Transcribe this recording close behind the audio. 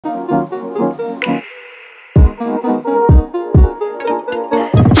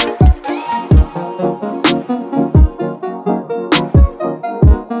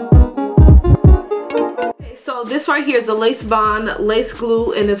right here is the Lace Bond Lace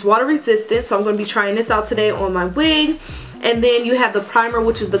Glue, and it's water resistant, so I'm going to be trying this out today on my wig. And then you have the primer,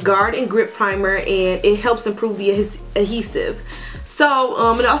 which is the Guard and Grip Primer, and it helps improve the adhesive.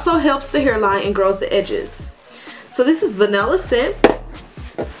 So it also helps the hairline and grows the edges. So this is vanilla scent.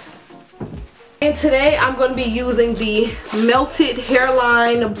 And today I'm going to be using the Melted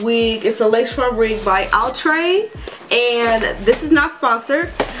Hairline Wig. It's a lace front wig by Outre. And this is not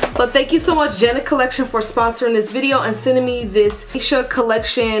sponsored, but thank you so much Janet Collection for sponsoring this video and sending me this Esha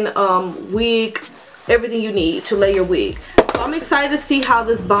Collection wig, everything you need to lay your wig. So I'm excited to see how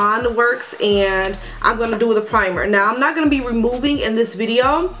this bond works, and I'm going to do the primer. Now I'm not going to be removing in this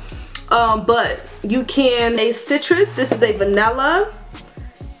video, but you can a citrus. This is a vanilla.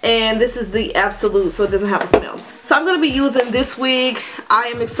 And this is the Absolute, so it doesn't have a smell. So I'm going to be using this wig. I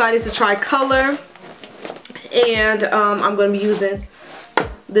am excited to try color. And I'm going to be using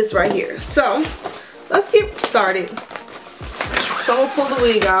this right here. So let's get started. So I'm going to pull the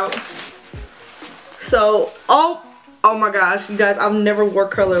wig out. So, oh my gosh, you guys, I've never wore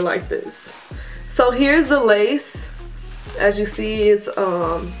color like this. So here's the lace. As you see, it's,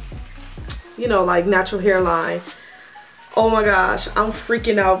 you know, like natural hairline. Oh my gosh, I'm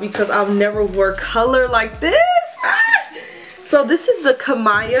freaking out because I've never wore color like this. So this is the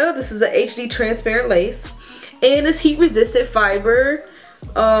Kamiyah. This is a HD transparent lace, and it's heat resistant fiber.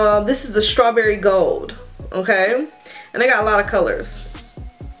 This is the strawberry gold, okay? And I got a lot of colors.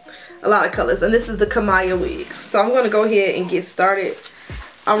 And this is the Kamiyah wig. So I'm gonna go ahead and get started.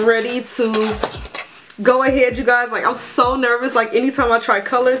 I'm ready to go ahead, you guys. Like, I'm so nervous. Like, anytime I try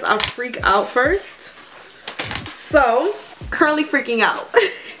colors, I freak out first. So, currently freaking out.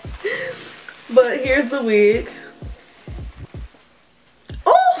 But here's the wig.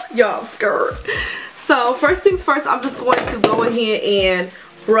 Oh, y'all, I'm scared. So, first things first, I'm just going to go ahead and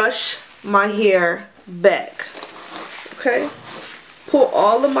brush my hair back. Okay? Pull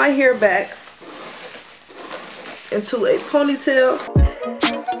all of my hair back into a ponytail.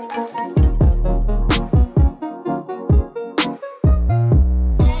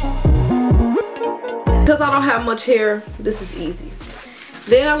 Because I don't have much hair, this is easy.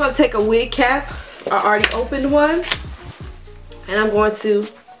 Then I'm going to take a wig cap. I already opened one. And I'm going to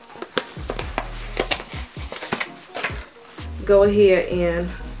go ahead and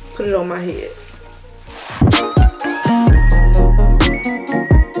put it on my head.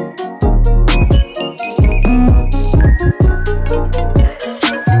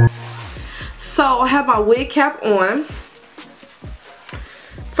 So I have my wig cap on.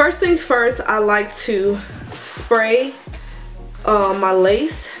 First things first, I like to spray my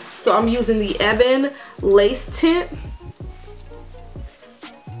lace. So I'm using the Ebon Lace Tint.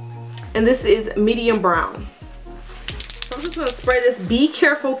 And this is medium brown. So I'm just going to spray this. Be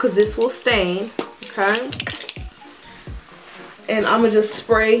careful because this will stain. Okay. And I'm going to just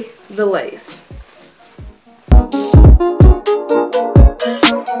spray the lace.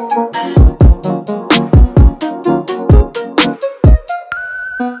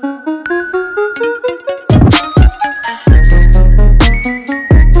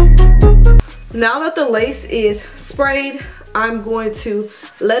 Now that the lace is sprayed, I'm going to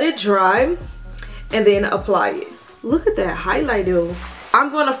let it dry and then apply it. Look at that highlight though. I'm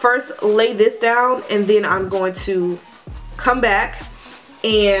going to first lay this down, and then I'm going to come back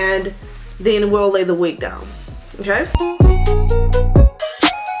and then we'll lay the wig down. Okay?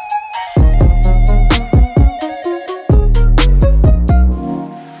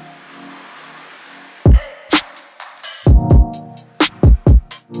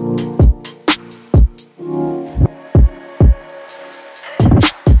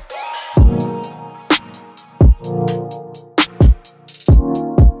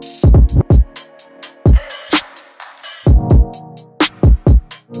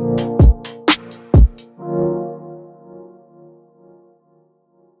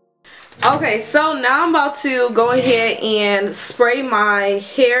 Okay, so now I'm about to go ahead and spray my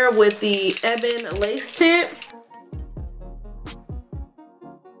hair with the Ebon Lace Tint.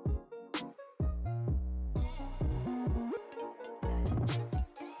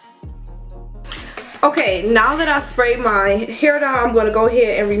 Okay, now that I sprayed my hair down, I'm going to go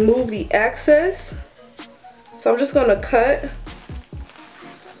ahead and remove the excess. So I'm just going to cut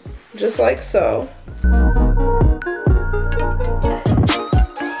just like so.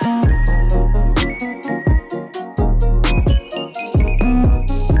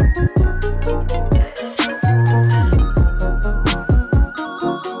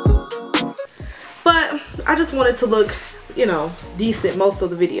 But I just wanted to look, you know, decent most of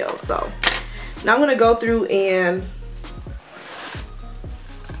the video. So now I'm going to go through and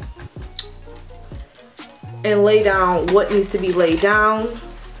and lay down what needs to be laid down.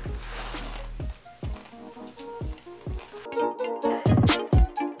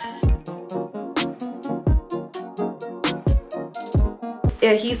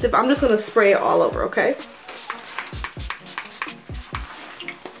 Adhesive, I'm just going to spray it all over, okay?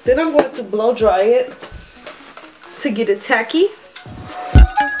 Then I'm going to blow dry it to get it tacky.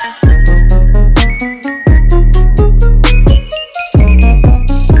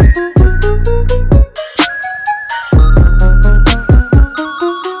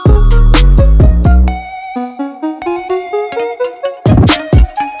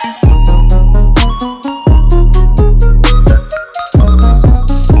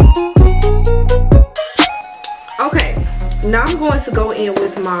 Now I'm going to go in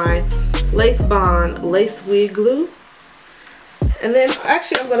with my Lace Bond Lace Wig Glue. And then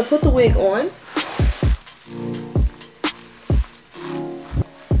actually I'm going to put the wig on.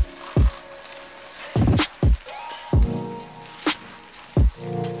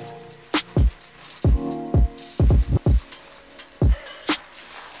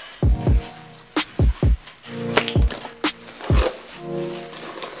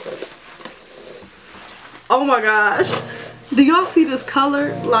 Oh my gosh. Do y'all see this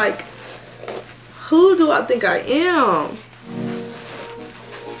color? Like, who do I think I am?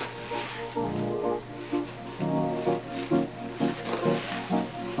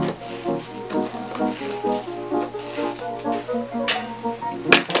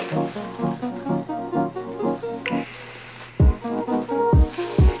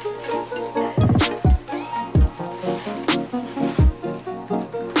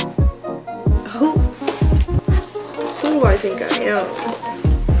 Who do I think I am?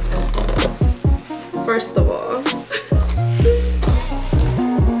 First of all, so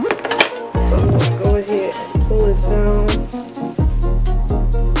I'm gonna go ahead and pull this down.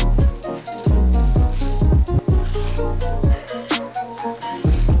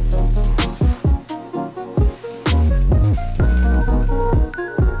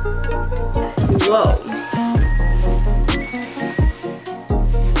 Whoa.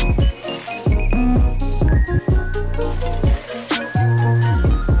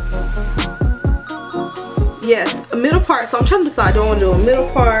 Yes, a middle part. So I'm trying to decide, do I want to do a middle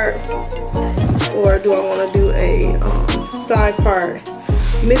part or do I want to do a side part?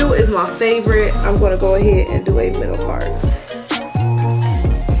 Middle is my favorite. I'm going to go ahead and do a middle part.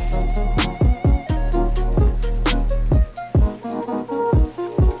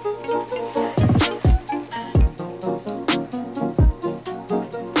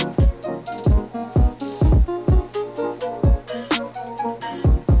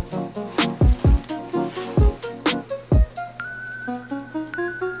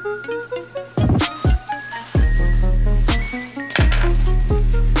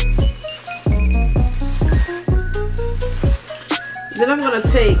 Then I'm going to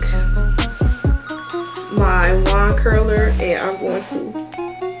take my wand curler and I'm going to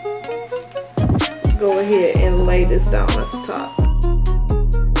go ahead and lay this down at the top.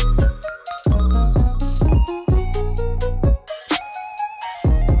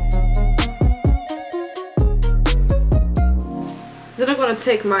 Then I'm going to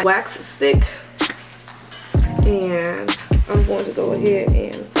take my wax stick and I'm going to go ahead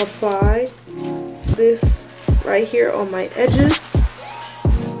and apply this right here on my edges.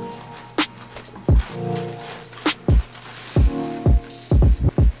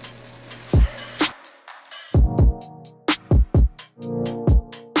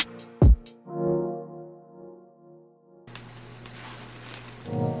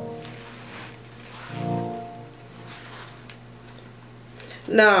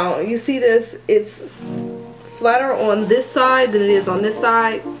 Now, you see this, it's flatter on this side than it is on this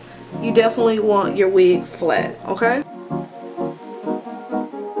side. You definitely want your wig flat, okay?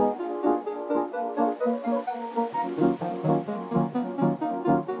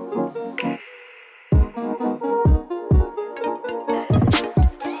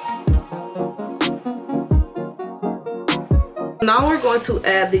 Now we're going to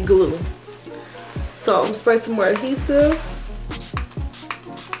add the glue. So I'm spraying some more adhesive.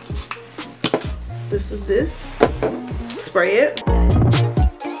 This is this. Spray it.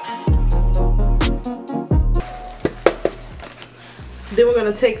 Then we're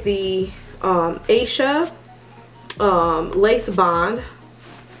going to take the Esha Lace Bond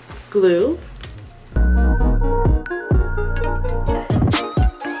glue.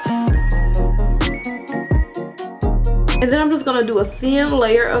 And then I'm just going to do a thin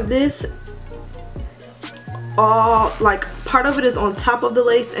layer of this. All, like, part of it is on top of the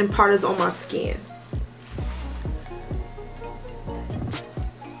lace and part is on my skin.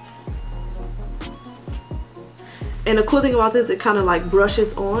 And the cool thing about this, it kind of like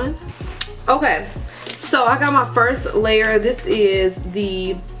brushes on. Okay, so I got my first layer. This is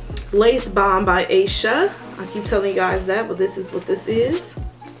the Lace Bomb by Esha. I keep telling you guys that, but this is what this is.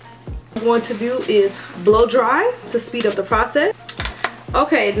 What I'm going to do is blow dry to speed up the process.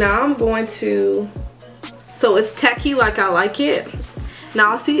 Okay, now I'm going to, so it's tacky like I like it.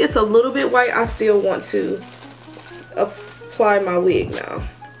 Now see, it's a little bit white. I still want to apply my wig now.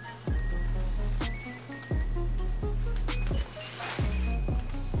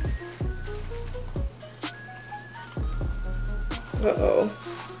 Uh-oh.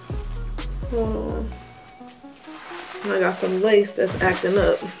 Hold on. I got some lace that's acting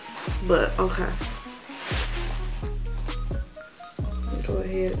up, but okay. Go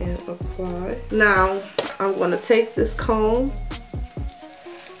ahead and apply. Now, I'm going to take this comb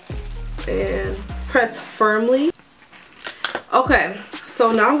and press firmly. Okay,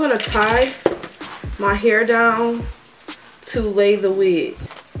 so now I'm going to tie my hair down to lay the wig.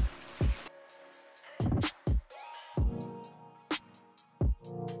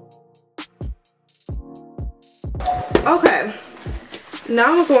 Okay,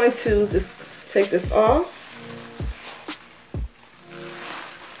 now I'm going to just take this off,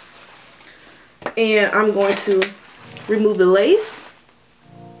 and I'm going to remove the lace.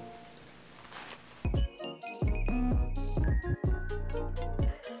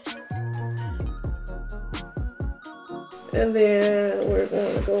 And then we're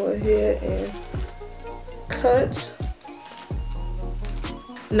going to go ahead and cut.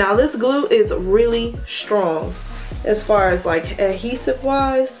 Now this glue is really strong. As far as like adhesive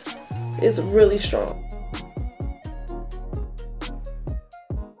wise, it's really strong.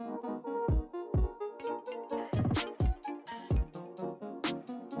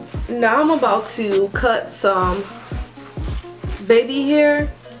 Now I'm about to cut some baby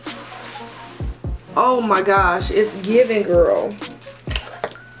hair. Oh my gosh, it's giving, girl.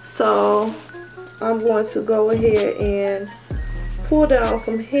 So I'm going to go ahead and pull down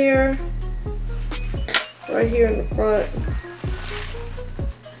some hair right here in the front,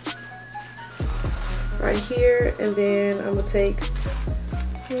 right here, and then I'm gonna take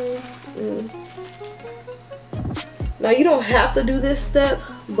now you don't have to do this step,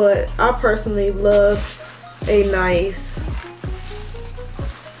 but I personally love a nice,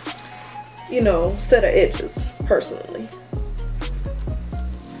 you know, set of edges personally.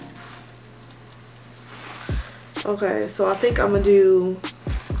 Okay, so I think I'm gonna do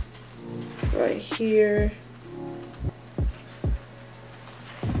right here.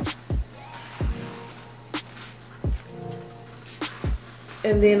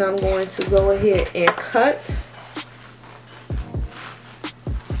 And then I'm going to go ahead and cut.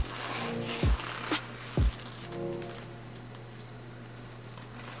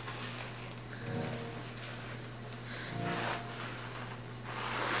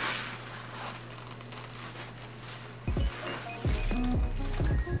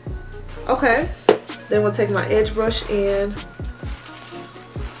 Okay, then we'll take my edge brush and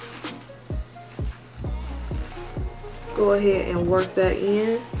go ahead and work that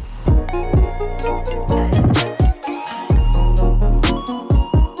in.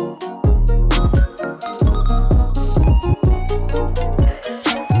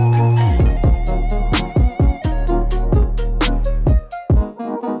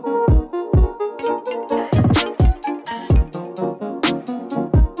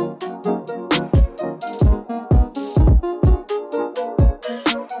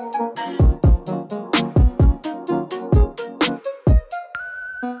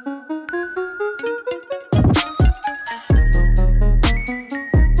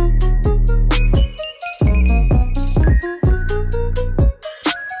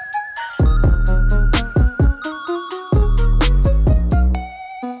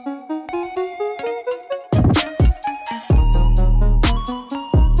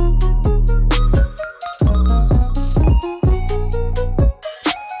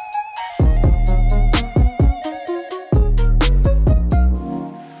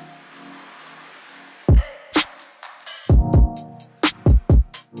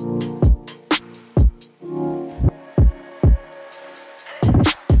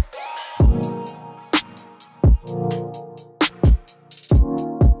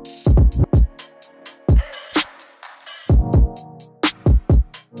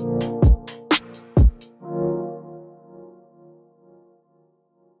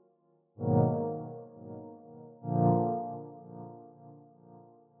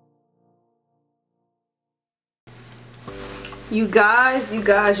 You guys,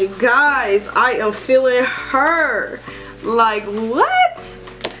 I am feeling her. Like, what?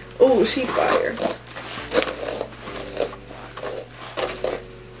 Oh, she fire.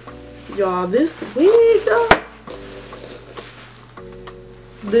 Y'all, this wig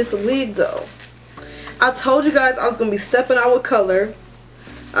though. I told you guys I was gonna be stepping out with color.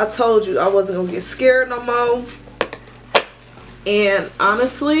 I told you I wasn't gonna get scared no more. And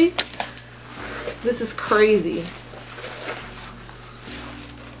honestly, this is crazy.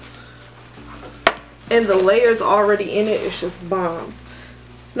 And the layers already in it, it's just bomb.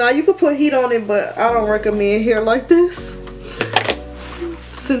 Now you could put heat on it, but I don't recommend hair like this.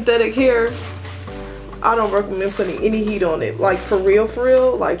 Synthetic hair, I don't recommend putting any heat on it. Like for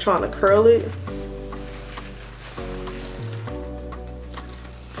real, like trying to curl it.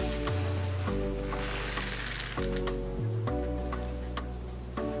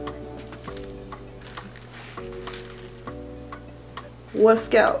 What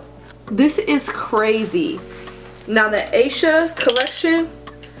scalp? This is crazy. Now the Esha collection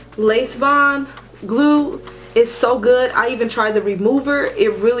lace bond glue is so good. I even tried the remover.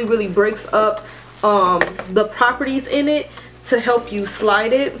 It really breaks up the properties in it to help you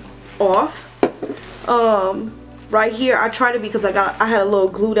slide it off. Right here I tried it because I had a little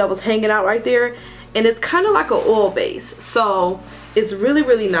glue that was hanging out right there, and it's kind of like an oil base, so it's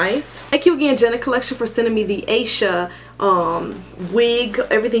really nice. Thank you again, Jenna Collection, for sending me the Esha wig,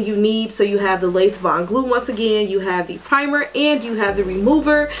 everything you need. So you have the lace bond glue, once again, you have the primer, and you have the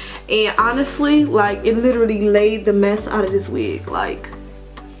remover. And honestly, like, it literally laid the mess out of this wig, like.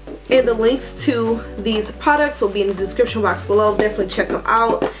 And the links to these products will be in the description box below. Definitely check them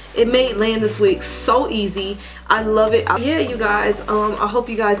out. It made laying this wig so easy. I love it. Yeah, you guys, I hope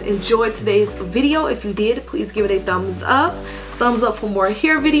you guys enjoyed today's video. If you did, please give it a thumbs up. Thumbs up for more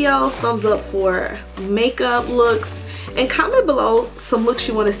hair videos. Thumbs up for makeup looks. And comment below some looks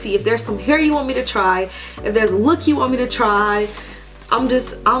you want to see. If there's some hair you want me to try, if there's a look you want me to try,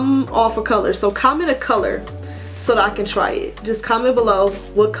 I'm all for color. So comment a color so that I can try it. Just comment below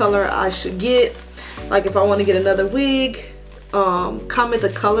what color I should get. Like if I want to get another wig, comment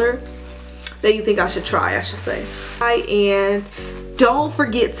the color that you think I should try, I should say. And don't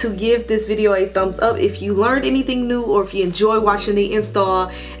forget to give this video a thumbs up if you learned anything new or if you enjoy watching the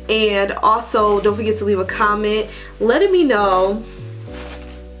install. And also don't forget to leave a comment letting me know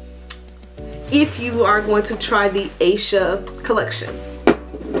if you are going to try the Esha collection.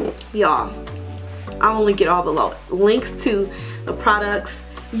 Y'all, I'll link it all below. Links to the products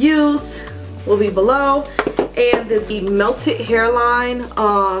used will be below. And this is the melted hairline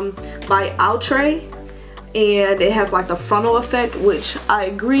by Outre, and it has like the frontal effect, which I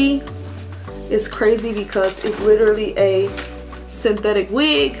agree is crazy because it's literally a synthetic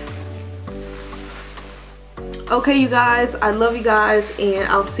wig. Okay, you guys, I love you guys, and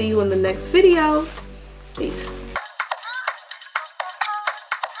I'll see you in the next video. Peace.